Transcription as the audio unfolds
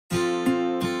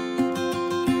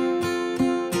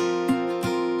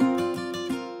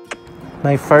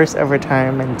My first ever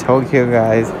time in Tokyo,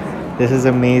 guys. This is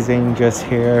amazing. Just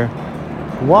here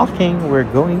walking.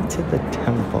 We're going to the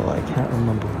temple. I can't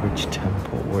remember which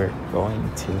temple we're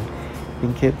going to. I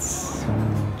think it's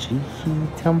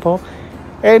Jiki Temple.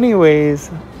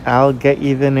 Anyways, I'll get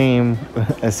you the name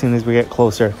as soon as we get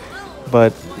closer.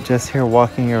 But just here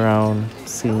walking around,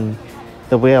 seeing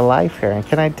the way of life here. And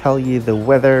can I tell you, the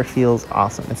weather feels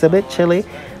awesome. It's a bit chilly,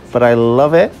 but I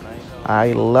love it.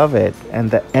 I love it. And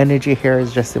the energy here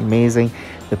is just amazing.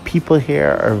 The people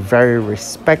here are very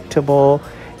respectable.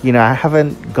 You know, I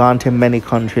haven't gone to many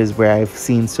countries where I've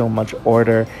seen so much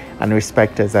order and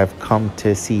respect as I've come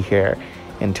to see here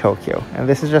in Tokyo. And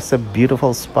this is just a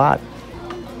beautiful spot.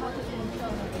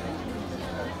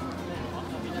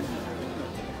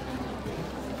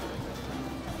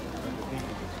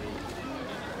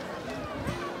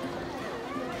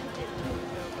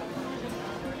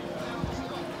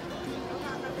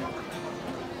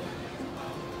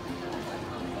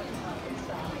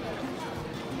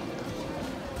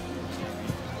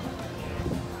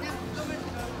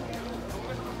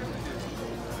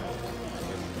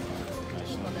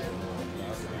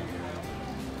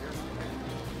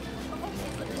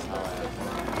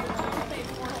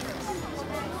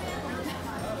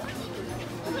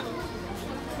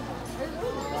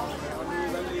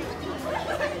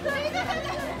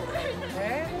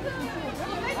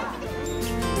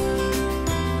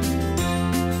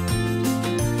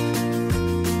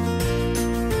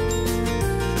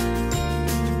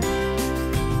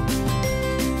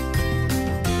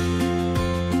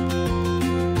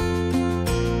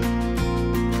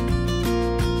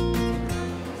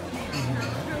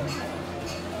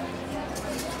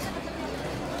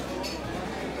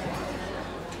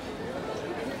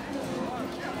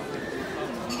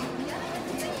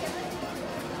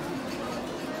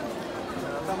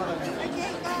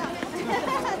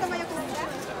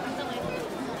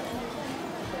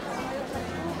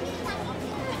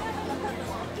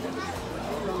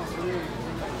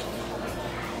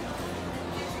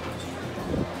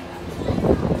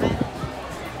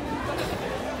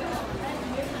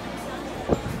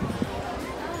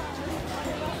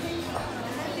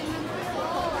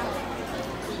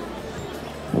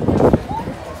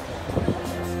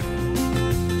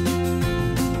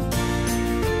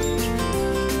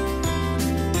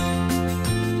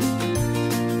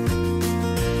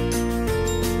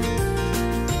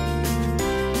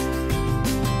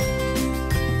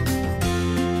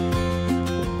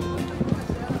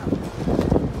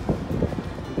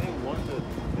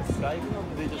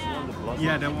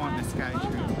 Yeah, they want the sky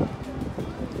tree.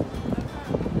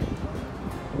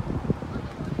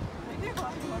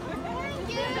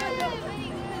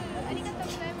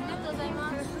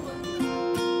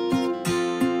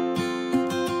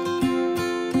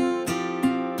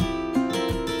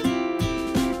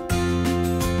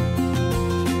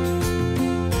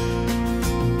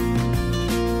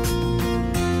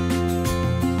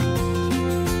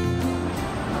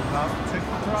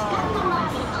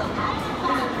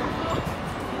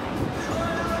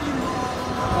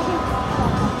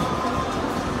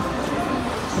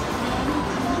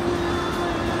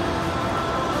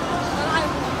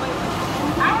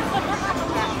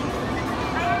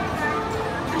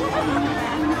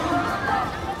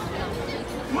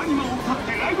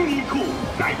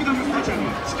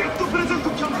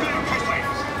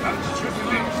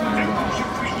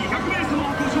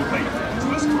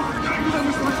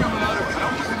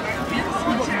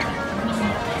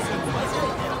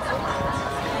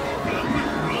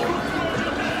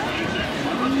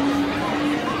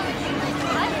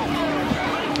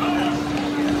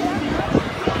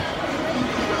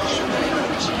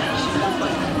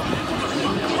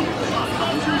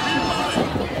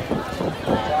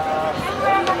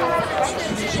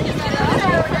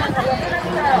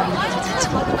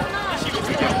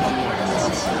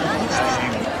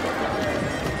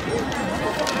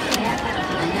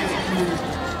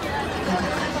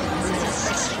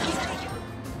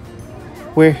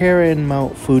 We're here in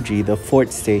Mount Fuji, the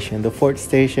fourth station. The fourth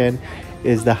station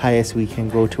is the highest we can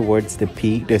go towards the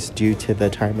peak, just due to the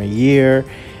time of year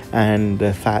and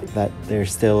the fact that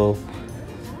there's still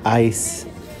ice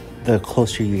the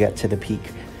closer you get to the peak.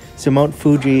 So Mount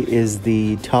Fuji is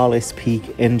the tallest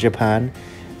peak in Japan,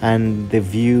 and the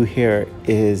view here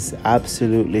is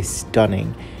absolutely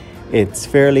stunning. It's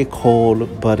fairly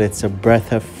cold, but it's a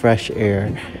breath of fresh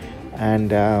air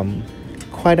and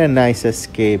quite a nice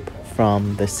escape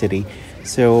from the city.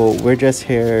 So we're just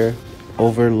here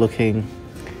overlooking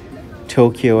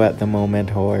Tokyo at the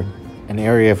moment, or an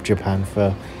area of Japan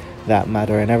for that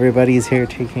matter, and everybody's here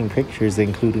taking pictures,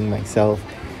 including myself,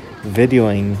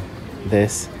 videoing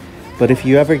this. But if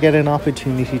you ever get an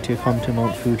opportunity to come to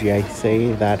Mount Fuji, I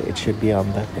say that it should be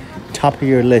on the top of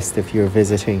your list if you're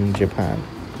visiting Japan.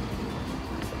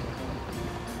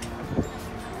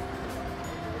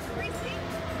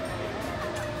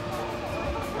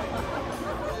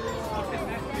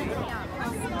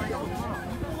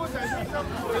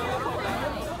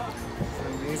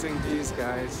 Amazing views,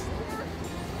 guys.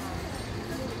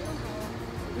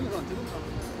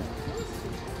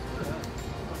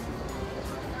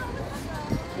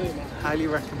 Highly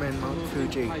recommend Mount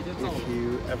Fuji if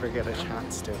you ever get a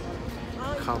chance to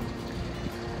come.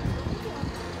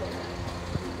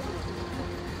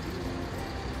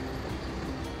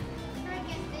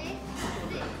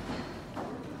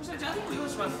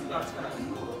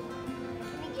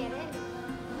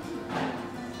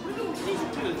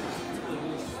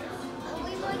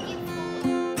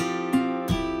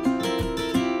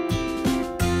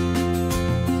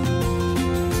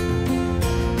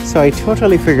 So I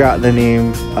totally forgot the name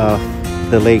of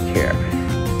the lake here,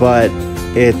 but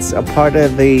it's a part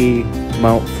of the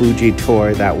Mount Fuji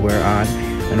tour that we're on,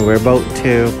 and we're about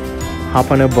to hop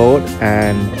on a boat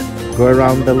and go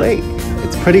around the lake.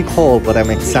 It's pretty cold, but I'm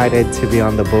excited to be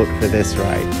on the boat for this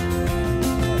ride.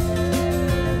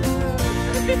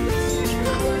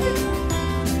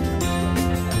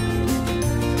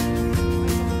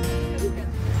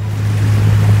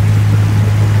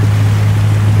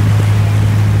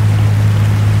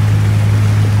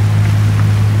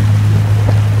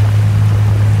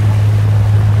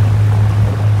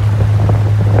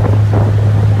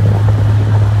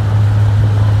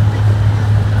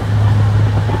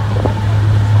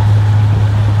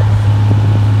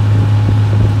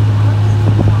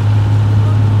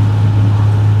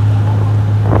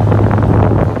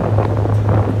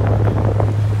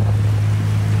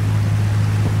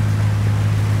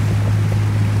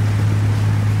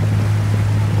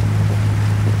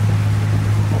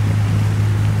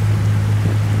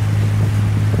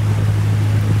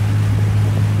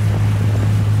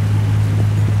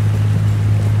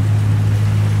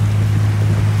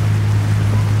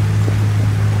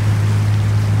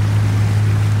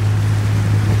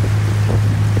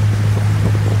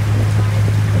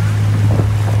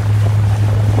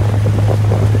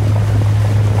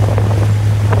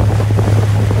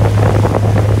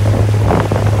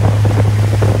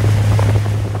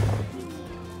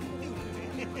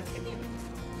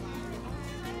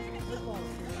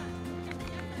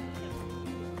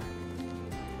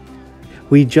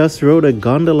 We just rode a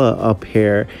gondola up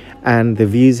here, and the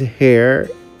views here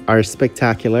are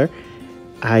spectacular.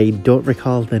 I don't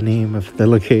recall the name of the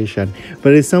location,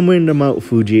 but it's somewhere in the Mount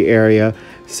Fuji area.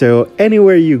 So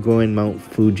anywhere you go in Mount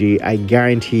Fuji, I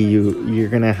guarantee you're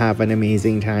gonna have an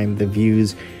amazing time. The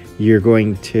views, you're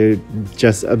going to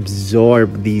just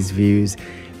absorb these views,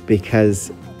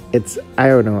 because it's, I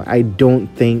don't know, I don't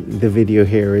think the video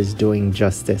here is doing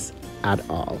justice at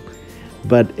all.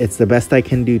 But it's the best I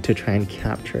can do to try and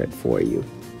capture it for you.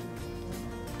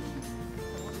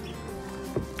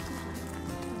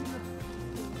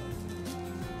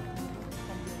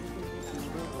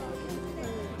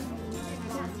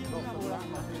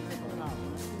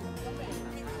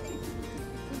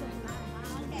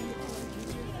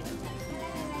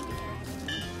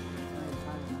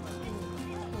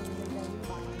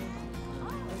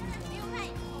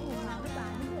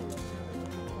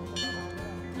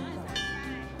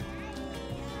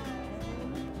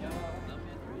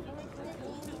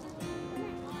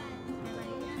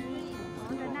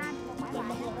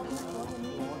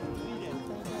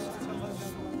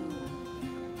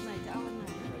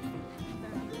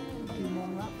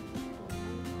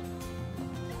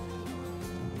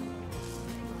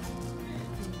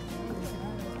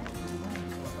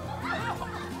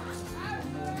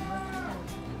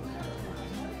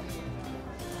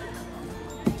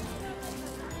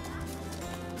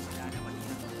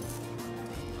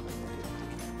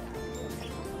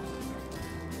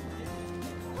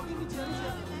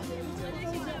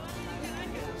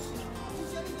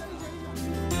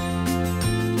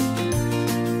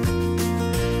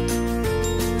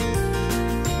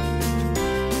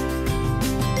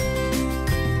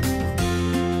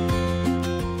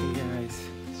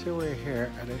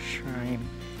 At a shrine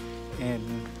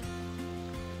in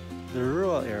the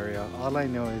rural area. All I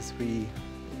know is we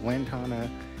went on a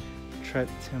trip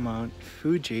to Mount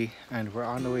Fuji and we're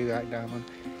on the way back down,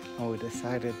 and we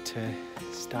decided to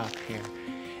stop here.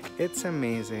 It's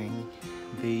amazing.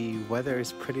 The weather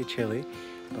is pretty chilly,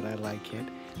 but I like it,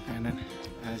 and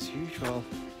as usual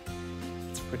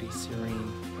it's pretty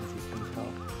serene, as you can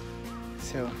tell.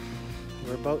 So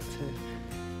we're about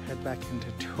to head back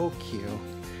into Tokyo.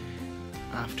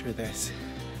 after this,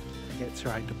 I get to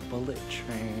ride the bullet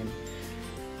train.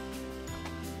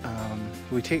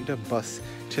 We take the bus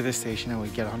to the station and we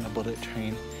get on the bullet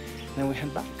train, and then we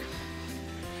head back.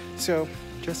 So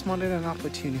just wanted an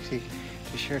opportunity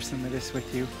to share some of this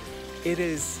with you. It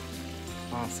is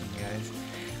awesome, guys.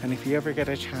 And if you ever get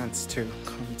a chance to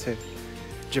come to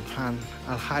Japan,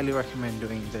 I'll highly recommend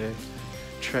doing the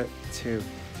trip to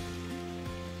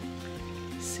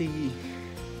see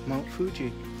Mount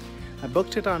Fuji. I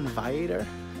booked it on Viator.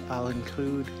 I'll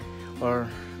include, or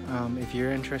if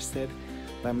you're interested,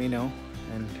 let me know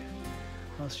and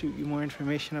I'll shoot you more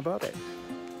information about it.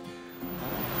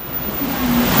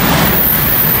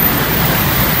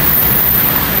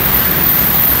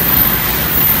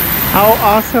 How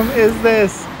awesome is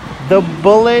this? The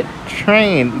bullet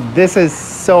train. This is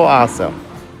so awesome.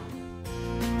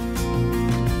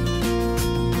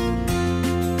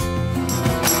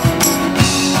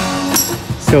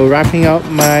 So wrapping up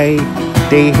my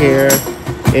day here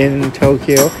in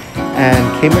Tokyo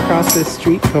and came across this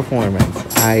street performance.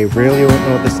 I really don't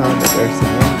know the song that they're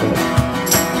singing,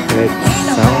 but it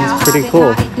sounds pretty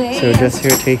cool. So just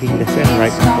here taking this in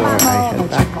right before I head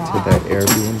back to the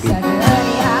Airbnb.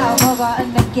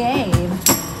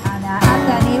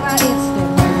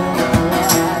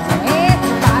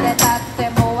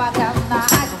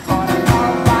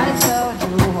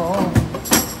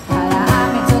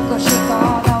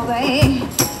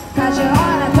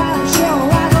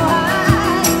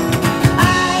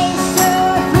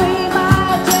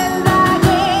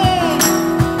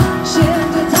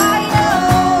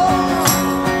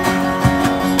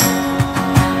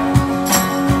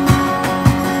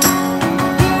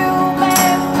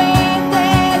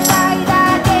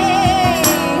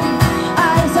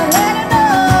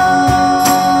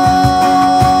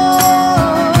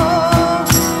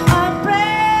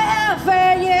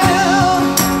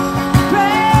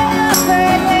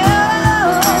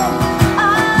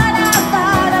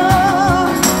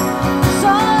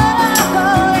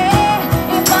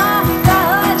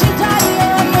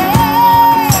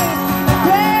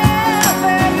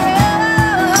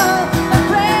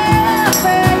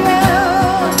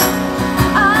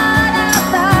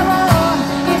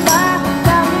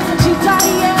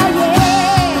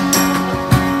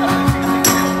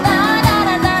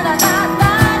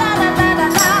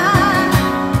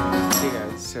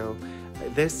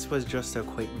 This was just a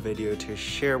quick video to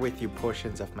share with you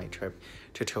portions of my trip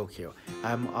to Tokyo.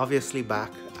 I'm obviously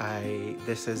back.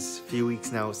 This is a few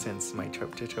weeks now since my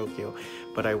trip to Tokyo,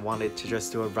 but I wanted to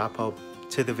just do a wrap up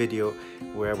to the video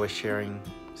where I was sharing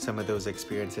some of those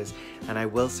experiences. And I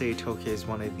will say Tokyo is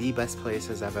one of the best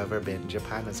places I've ever been.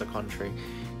 Japan as a country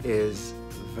is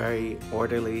very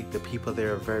orderly. The people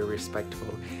there are very respectful.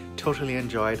 Totally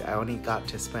enjoyed. I only got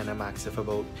to spend a max of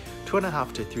about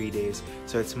 2.5 to 3 days.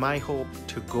 So it's my hope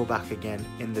to go back again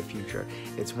in the future.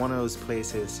 It's one of those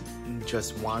places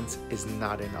just once is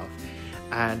not enough.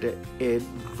 And it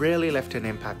really left an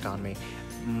impact on me.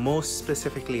 Most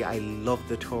specifically, I loved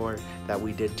the tour that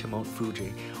we did to Mount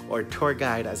Fuji. Our tour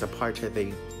guide, as a part of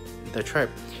the trip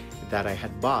that I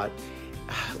had bought,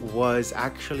 was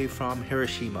actually from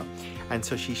Hiroshima. And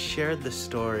so she shared the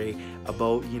story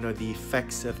about, you know, the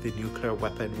effects of the nuclear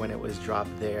weapon when it was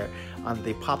dropped there on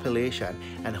the population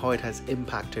and how it has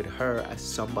impacted her as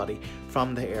somebody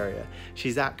from the area.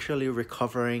 She's actually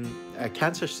recovering, a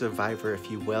cancer survivor, if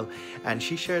you will, and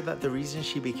she shared that the reason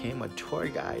she became a tour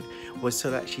guide was so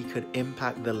that she could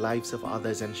impact the lives of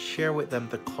others and share with them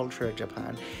the culture of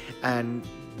Japan and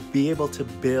be able to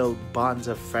build bonds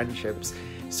of friendships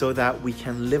so that we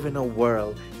can live in a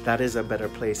world that is a better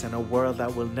place, and a world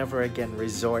that will never again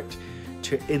resort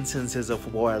to instances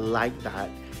of war like that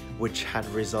which had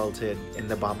resulted in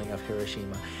the bombing of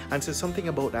Hiroshima. And so something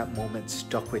about that moment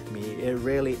stuck with me. It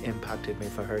really impacted me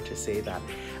for her to say that.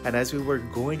 And as we were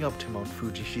going up to Mount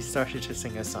Fuji, she started to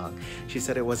sing a song. She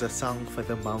said it was a song for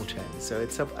the mountain. So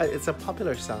it's a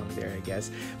popular song there, I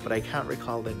guess, but I can't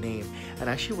recall the name. And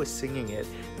as she was singing it,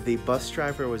 the bus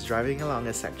driver was driving along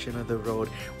a section of the road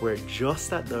where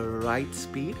just at the right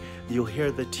speed, you'll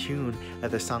hear the tune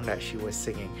of the song that she was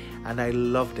singing. And I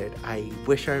loved it. I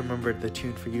wish I remembered the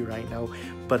tune for you right now,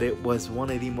 but it was one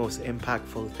of the most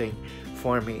impactful things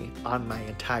for me on my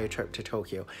entire trip to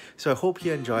Tokyo. So I hope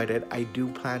you enjoyed it. I do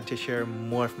plan to share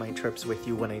more of my trips with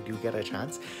you when I do get a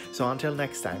chance. So until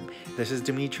next time, this is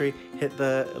Dimitri. Hit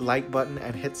the like button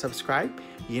and hit subscribe.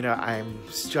 You know, I'm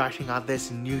starting on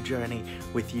this new journey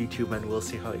with YouTube and we'll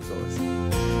see how it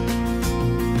goes.